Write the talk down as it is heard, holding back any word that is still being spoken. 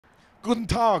Guten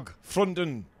Tag,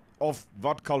 Frunden of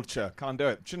What Culture. Can't do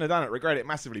it. Shouldn't have done it. Regret it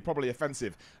massively. Probably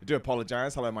offensive. I do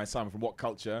apologise. Hello, my son from What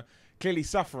Culture. Clearly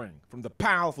suffering from the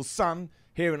powerful sun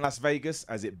here in Las Vegas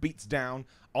as it beats down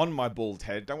on my bald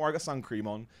head. Don't worry, I got sun cream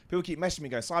on. People keep messaging me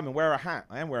going, Simon, wear a hat.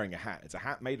 I am wearing a hat. It's a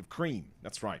hat made of cream.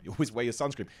 That's right. You always wear your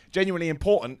sunscreen. Genuinely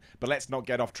important, but let's not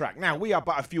get off track. Now, we are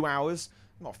but a few hours.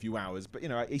 Not a few hours, but, you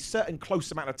know, a certain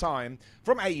close amount of time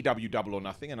from AEW Double or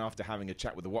Nothing. And after having a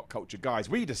chat with the What Culture guys,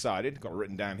 we decided, got it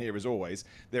written down here as always,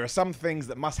 there are some things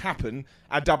that must happen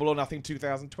at Double or Nothing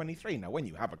 2023. Now, when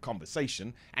you have a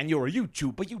conversation and you're a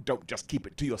YouTuber, you don't just keep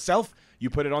it to yourself.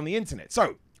 You put it on the internet.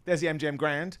 So, there's the MGM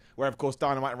Grand, where, of course,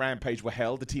 Dynamite and Rampage were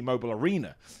held. The T-Mobile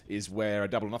Arena is where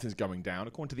Double or Nothing's going down.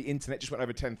 According to the internet, just went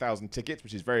over 10,000 tickets,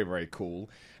 which is very, very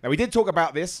cool. Now, we did talk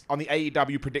about this on the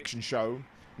AEW prediction show.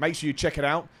 Make sure you check it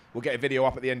out. We'll get a video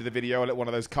up at the end of the video. I'll let one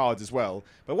of those cards as well.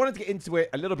 But I wanted to get into it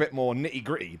a little bit more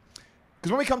nitty-gritty.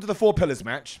 Because when we come to the Four Pillars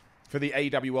match for the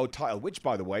AEW World title, which,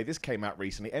 by the way, this came out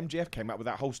recently, MJF came out with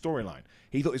that whole storyline.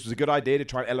 He thought this was a good idea to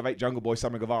try and elevate Jungle Boy,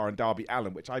 Sammy Guevara, and Darby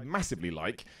Allin, which I massively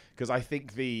like. Because I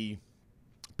think the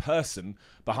person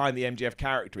behind the MJF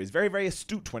character is very, very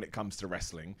astute when it comes to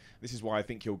wrestling. This is why I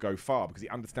think he'll go far, because he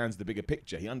understands the bigger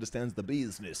picture. He understands the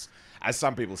business, as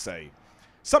some people say.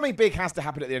 Something big has to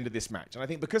happen at the end of this match. And I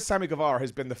think because Sammy Guevara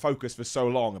has been the focus for so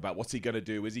long about what's he going to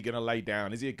do, is he going to lay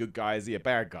down, is he a good guy, is he a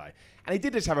bad guy? And he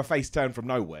did just have a face turn from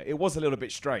nowhere. It was a little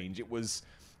bit strange.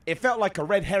 It felt like a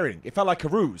red herring. It felt like a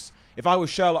ruse. If I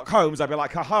was Sherlock Holmes, I'd be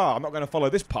like, haha, I'm not going to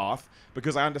follow this path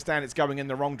because I understand it's going in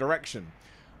the wrong direction.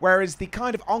 Whereas the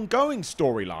kind of ongoing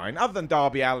storyline, other than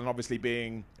Darby Allin obviously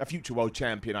being a future world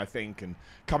champion, I think, and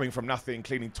coming from nothing,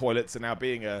 cleaning toilets, and now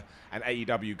being an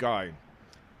AEW guy.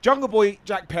 Jungle Boy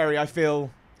Jack Perry, I feel,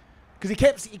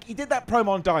 because he did that promo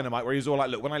on Dynamite where he was all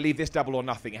like, look, when I leave this Double or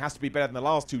Nothing, it has to be better than the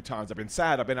last two times. I've been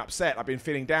sad, I've been upset, I've been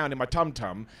feeling down in my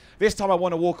tum-tum. This time I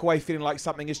want to walk away feeling like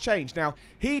something has changed. Now,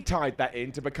 he tied that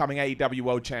into becoming AEW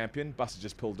World Champion. Buster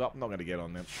just pulled up. I'm not going to get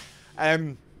on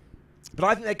them. But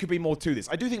I think there could be more to this.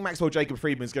 I do think Maxwell Jacob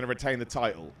Friedman is going to retain the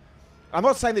title. I'm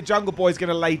not saying the Jungle Boy is going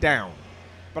to lay down,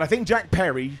 but I think Jack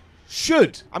Perry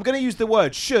should, I'm going to use the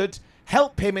word should,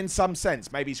 help him in some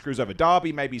sense. Maybe he screws over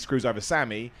Darby, maybe he screws over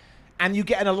Sammy, and you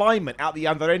get an alignment out the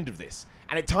other end of this.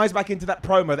 And it ties back into that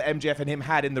promo that MJF and him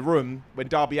had in the room when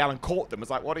Darby Allin caught them.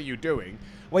 It's like, what are you doing?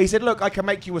 Where he said, look, I can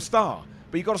make you a star,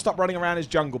 but you've got to stop running around as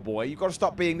Jungle Boy. You've got to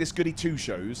stop being this goody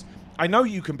two-shows. I know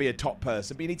you can be a top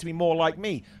person, but you need to be more like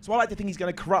me. So I like to think he's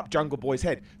going to corrupt Jungle Boy's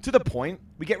head. To the point,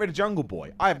 we get rid of Jungle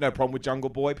Boy. I have no problem with Jungle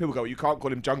Boy. People go, you can't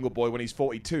call him Jungle Boy when he's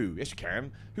 42. Yes, you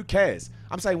can. Who cares?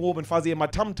 I'm saying warm and fuzzy in my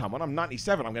tum-tum. When I'm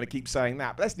 97, I'm going to keep saying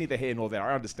that. But that's neither here nor there.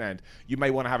 I understand you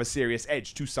may want to have a serious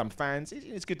edge to some fans.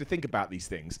 It's good to think about these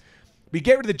things. We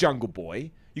get rid of the Jungle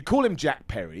Boy. You call him Jack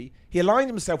Perry. He aligned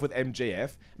himself with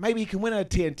MJF. Maybe he can win a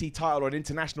TNT title or an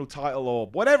international title or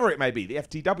whatever it may be. The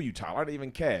FTW title. I don't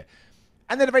even care.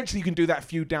 And then eventually you can do that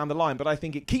feud down the line. But I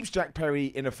think it keeps Jack Perry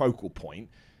in a focal point.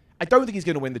 I don't think he's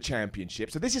going to win the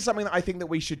championship. So this is something that I think that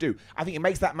we should do. I think it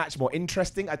makes that match more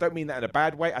interesting. I don't mean that in a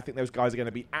bad way. I think those guys are going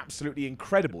to be absolutely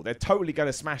incredible. They're totally going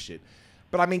to smash it.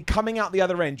 But I mean, coming out the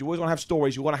other end, you always want to have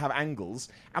stories, you want to have angles.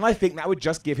 And I think that would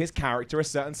just give his character a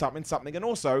certain something. And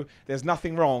also, there's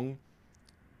nothing wrong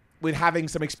with having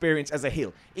some experience as a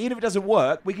heel. Even if it doesn't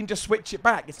work, we can just switch it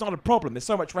back. It's not a problem. There's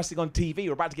so much wrestling on TV.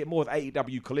 We're about to get more of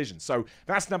AEW Collision. So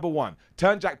that's number one.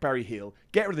 Turn Jack Perry heel,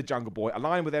 get rid of the Jungle Boy,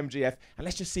 align with MJF, and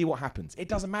let's just see what happens. It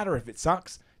doesn't matter if it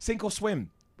sucks. Sink or swim.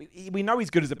 We know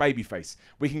he's good as a babyface.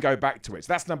 We can go back to it.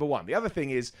 So that's number one. The other thing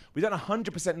is, we don't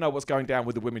 100% know what's going down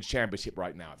with the Women's Championship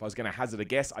right now. If I was going to hazard a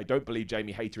guess, I don't believe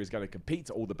Jamie Hayter is going to compete.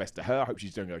 All the best to her. I hope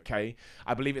she's doing okay.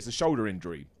 I believe it's a shoulder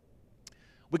injury.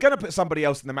 We're going to put somebody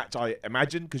else in the match, I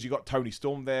imagine, because you've got Tony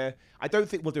Storm there. I don't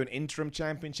think we'll do an interim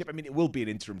championship. I mean, it will be an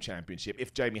interim championship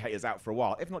if Jamie Hayter's out for a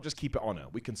while. If not, just keep it on her.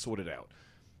 We can sort it out.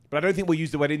 But I don't think we'll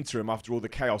use the word interim after all the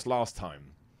chaos last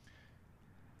time.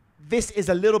 This is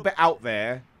a little bit out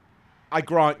there, I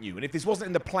grant you. And if this wasn't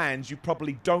in the plans, you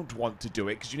probably don't want to do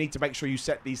it because you need to make sure you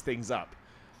set these things up.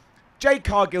 Jade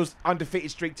Cargill's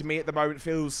undefeated streak to me at the moment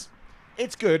feels...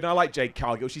 It's good, and I like Jade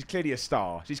Cargill. She's clearly a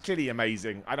star. She's clearly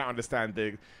amazing. I don't understand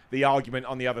the argument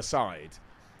on the other side.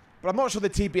 But I'm not sure the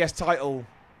TBS title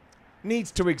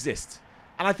needs to exist.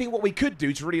 And I think what we could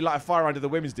do to really light a fire under the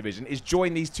women's division is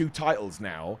join these 2 titles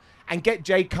now and get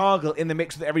Jade Cargill in the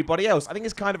mix with everybody else. I think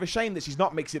it's kind of a shame that she's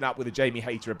not mixing up with a Jamie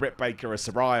Hayter, a Britt Baker, a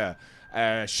Saraya,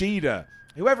 Shida,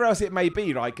 whoever else it may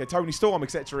be, like Tony Storm,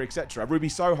 etc., etc., Ruby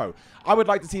Soho. I would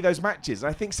like to see those matches. And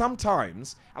I think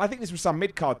sometimes, and I think this was some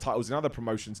mid-card titles in other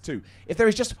promotions too, if there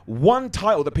is just one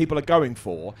title that people are going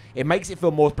for, it makes it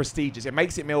feel more prestigious, it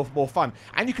makes it more fun.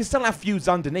 And you can still have feuds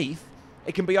underneath.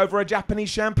 It can be over a Japanese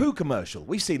shampoo commercial.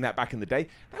 We've seen that back in the day.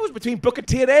 That was between Booker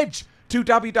T and Edge, 2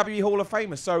 WWE Hall of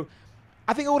Famers. So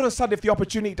I think all of a sudden, if the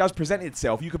opportunity does present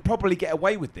itself, you could probably get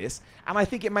away with this. And I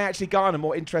think it may actually garner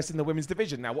more interest in the women's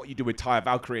division. Now, what you do with Taya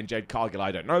Valkyrie and Jade Cargill,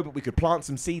 I don't know. But we could plant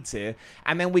some seeds here.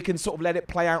 And then we can sort of let it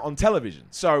play out on television.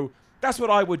 So that's what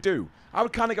I would do. I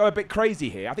would kind of go a bit crazy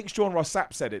here. I think Sean Ross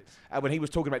Sapp said it when he was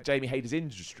talking about Jamie Hayter's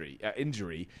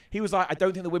injury. He was like, I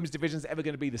don't think the women's division is ever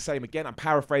going to be the same again. I'm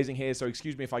paraphrasing here, so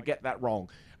excuse me if I get that wrong.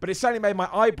 But it certainly made my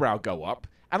eyebrow go up.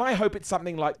 And I hope it's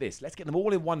something like this. Let's get them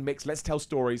all in one mix. Let's tell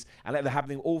stories and let them have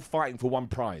them all fighting for one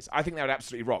prize. I think that would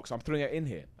absolutely rock. So I'm throwing it in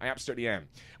here. I absolutely am.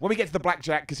 When we get to the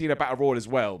Blackjack Casino Battle Royal as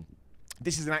well,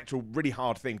 this is an actual really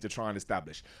hard thing to try and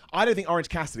establish. I don't think Orange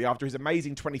Cassidy, after his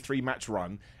amazing 23-match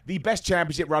run, the best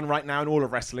championship run right now in all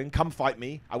of wrestling, come fight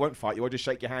me. I won't fight you. I'll just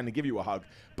shake your hand and give you a hug.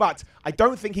 But I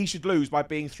don't think he should lose by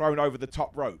being thrown over the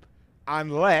top rope.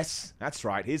 Unless, that's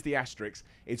right, here's the asterisk,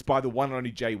 it's by the one and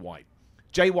only Jay White.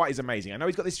 Jay White is amazing. I know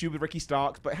he's got this feud with Ricky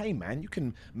Starks, but hey, man, you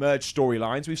can merge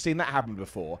storylines. We've seen that happen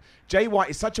before. Jay White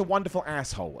is such a wonderful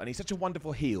asshole, and he's such a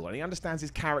wonderful heel, and he understands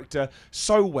his character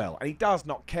so well, and he does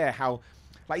not care how...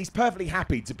 Like, he's perfectly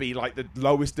happy to be, like, the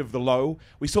lowest of the low.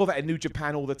 We saw that in New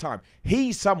Japan all the time.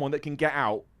 He's someone that can get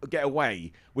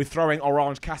away with throwing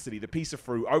Orange Cassidy, the piece of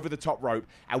fruit, over the top rope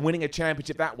and winning a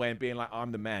championship that way and being like,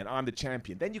 I'm the man, I'm the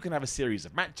champion. Then you can have a series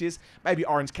of matches. Maybe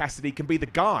Orange Cassidy can be the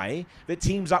guy that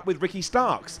teams up with Ricky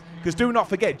Starks. Because do not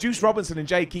forget, Juice Robinson and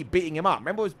Jay keep beating him up.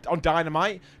 Remember on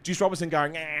Dynamite? Juice Robinson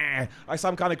going, like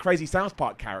some kind of crazy South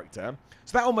Park character.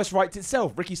 So that almost writes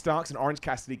itself. Ricky Starks and Orange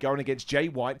Cassidy going against Jay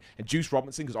White and Juice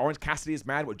Robinson because Orange Cassidy is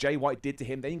mad what Jay White did to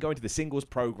him. Then you can go into the singles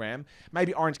program.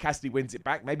 Maybe Orange Cassidy wins it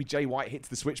back. Maybe Jay White hits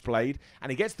the Switchblade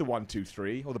and he gets the 1, 2,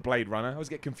 3 or the Blade Runner. I always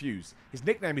get confused. His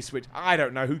nickname is Switch. I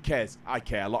don't know. Who cares? I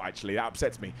care a lot, actually. That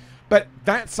upsets me. But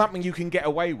that's something you can get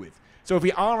away with. So if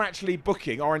we are actually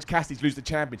booking Orange Cassidy to lose the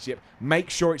championship,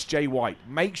 make sure it's Jay White.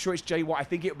 Make sure it's Jay White. I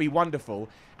think it would be wonderful.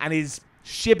 And his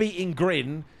shibby-eating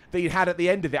grin that he had at the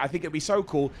end of it, I think it'd be so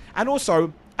cool. And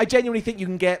also, I genuinely think you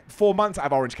can get 4 months out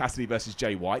of Orange Cassidy versus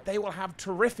Jay White. They will have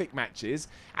terrific matches,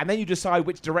 and then you decide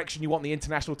which direction you want the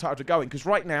international title to go in. Because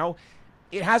right now,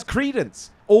 it has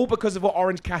credence, all because of what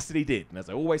Orange Cassidy did. And as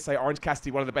I always say, Orange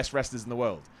Cassidy, one of the best wrestlers in the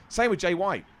world. Same with Jay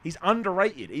White. He's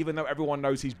underrated, even though everyone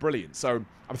knows he's brilliant. So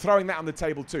I'm throwing that on the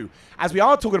table too. As we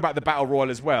are talking about the Battle Royal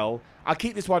as well, I'll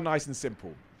keep this one nice and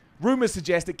simple. Rumors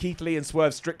suggest that Keith Lee and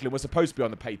Swerve Strickland were supposed to be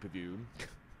on the pay-per-view.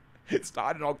 It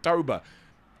started in October.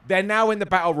 They're now in the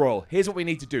Battle Royal. Here's what we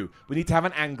need to do. We need to have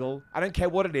an angle. I don't care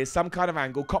what it is. Some kind of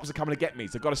angle. Cops are coming to get me,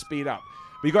 so I've got to speed up.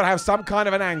 But you've got to have some kind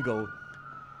of an angle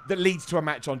that leads to a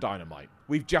match on Dynamite.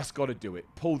 We've just got to do it.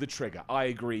 Pull the trigger. I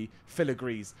agree. Phil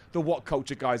agrees. The What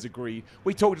Culture guys agree.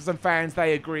 We talked to some fans.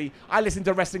 They agree. I listened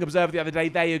to Wrestling Observer the other day.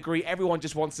 They agree. Everyone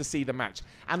just wants to see the match.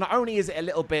 And not only is it a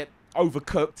little bit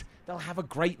overcooked, they'll have a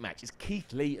great match. It's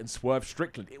Keith Lee and Swerve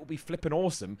Strickland. It will be flipping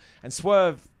awesome. And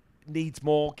Swerve needs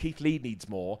more. Keith Lee needs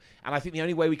more. And I think the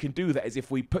only way we can do that is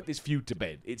if we put this feud to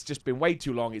bed. It's just been way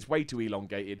too long. It's way too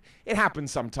elongated. It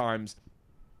happens sometimes.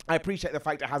 I appreciate the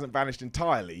fact it hasn't vanished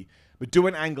entirely, but do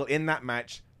an angle in that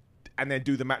match and then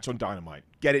do the match on Dynamite.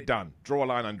 Get it done. Draw a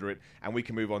line under it, and we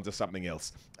can move on to something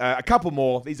else. A couple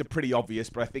more. These are pretty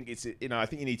obvious, but I think I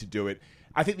think you need to do it.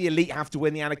 I think the Elite have to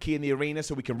win the Anarchy in the Arena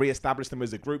so we can re-establish them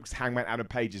as a group because Hangman Adam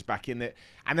Page is back in it.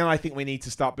 And then I think we need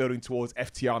to start building towards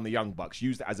FTR and the Young Bucks.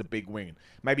 Use that as a big win.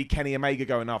 Maybe Kenny Omega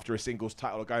going after a singles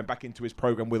title or going back into his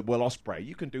program with Will Ospreay.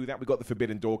 You can do that. We've got the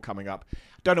Forbidden Door coming up.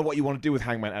 Don't know what you want to do with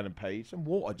Hangman Adam Page. Some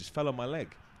water just fell on my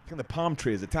leg. I think the palm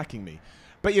tree is attacking me.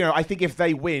 But, I think if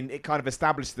they win, it kind of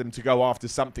establishes them to go after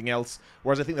something else.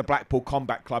 Whereas I think the Blackpool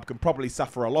Combat Club can probably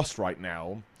suffer a loss right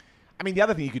now. I mean, the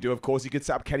other thing you could do, of course, you could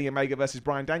set up Kenny Omega versus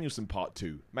Bryan Danielson Part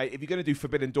 2. Mate, if you're going to do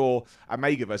Forbidden Door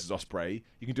Omega versus Ospreay,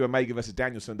 you can do Omega versus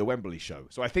Danielson at the Wembley show.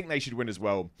 So I think they should win as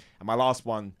well. And my last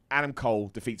one, Adam Cole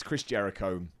defeats Chris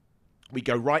Jericho. We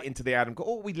go right into the Adam Cole.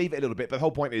 Oh, we leave it a little bit, but the whole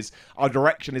point is our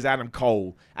direction is Adam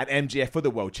Cole and MJF for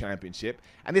the World Championship.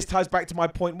 And this ties back to my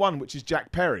point one, which is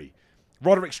Jack Perry.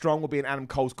 Roderick Strong will be in Adam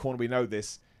Cole's corner. We know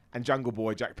this. and Jungle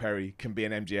Boy Jack Perry can be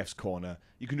in MJF's corner.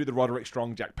 You can do the Roderick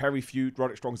Strong Jack Perry feud.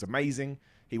 Roderick Strong's amazing.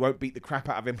 He won't beat the crap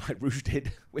out of him like Rouge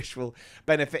did, which will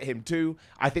benefit him too.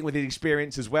 I think with his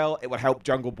experience as well, it will help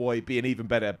Jungle Boy be an even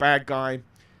better bad guy.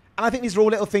 And I think these are all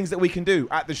little things that we can do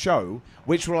at the show,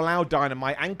 which will allow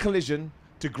Dynamite and Collision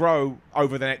to grow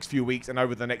over the next few weeks and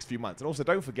over the next few months. And also,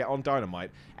 don't forget, on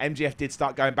Dynamite, MJF did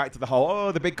start going back to the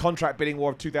whole, the big contract bidding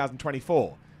war of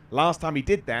 2024. Last time he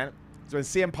did that was when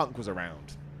CM Punk was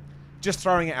around. Just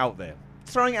throwing it out there.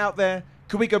 Throwing it out there.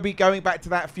 Could we be going back to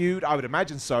that feud? I would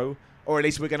imagine so. Or at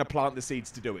least we're going to plant the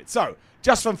seeds to do it. So,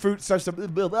 just some food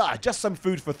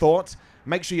for thought.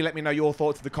 Make sure you let me know your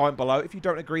thoughts in the comment below. If you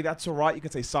don't agree, that's all right. You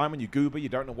can say, Simon, you goober, you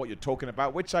don't know what you're talking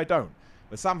about, which I don't.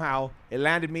 But somehow, it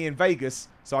landed me in Vegas,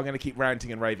 so I'm going to keep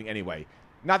ranting and raving anyway.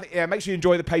 Make sure you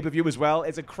enjoy the pay-per-view as well.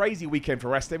 It's a crazy weekend for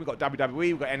wrestling. We've got WWE,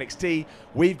 we've got NXT,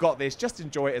 we've got this. Just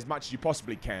enjoy it as much as you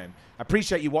possibly can. I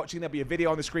appreciate you watching. There'll be a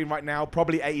video on the screen right now,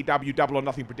 probably AEW Double or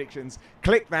Nothing predictions.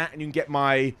 Click that and you can get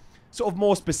my sort of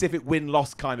more specific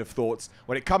win-loss kind of thoughts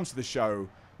when it comes to the show.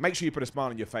 Make sure you put a smile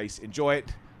on your face. Enjoy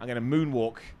it. I'm going to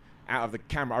moonwalk out of the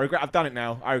camera. I regret I've done it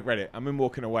now. I regret it. I'm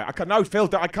moonwalking away. No, Phil,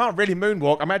 I can't really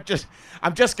moonwalk.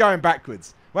 I'm just going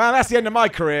backwards. Well, that's the end of my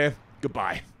career.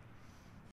 Goodbye.